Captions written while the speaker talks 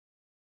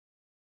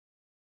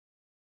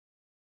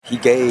He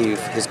gave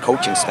his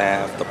coaching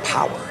staff the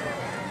power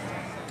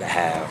to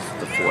have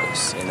the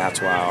voice, and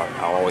that's why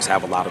I always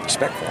have a lot of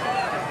respect for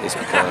him. It's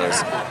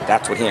because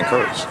that's what he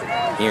encouraged.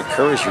 He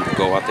encouraged you to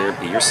go out there,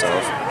 be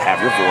yourself, have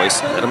your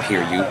voice, let them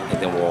hear you,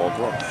 and then we'll all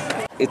grow.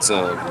 It's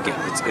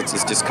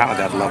just kind of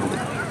that level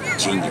of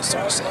genius,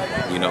 so to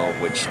say, you know,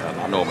 which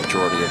I know a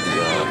majority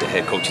of the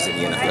head coaches in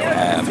the NFL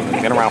have. And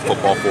they've been around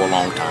football for a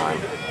long time.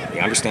 They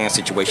understand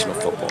situational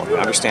football. They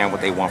understand what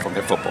they want from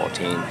their football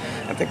team.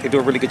 I think they do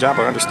a really good job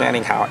of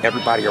understanding how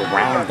everybody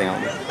around them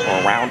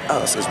or around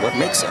us is what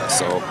makes us.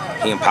 So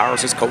he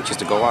empowers his coaches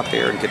to go out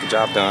there and get the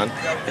job done,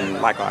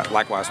 and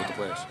likewise with the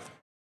players.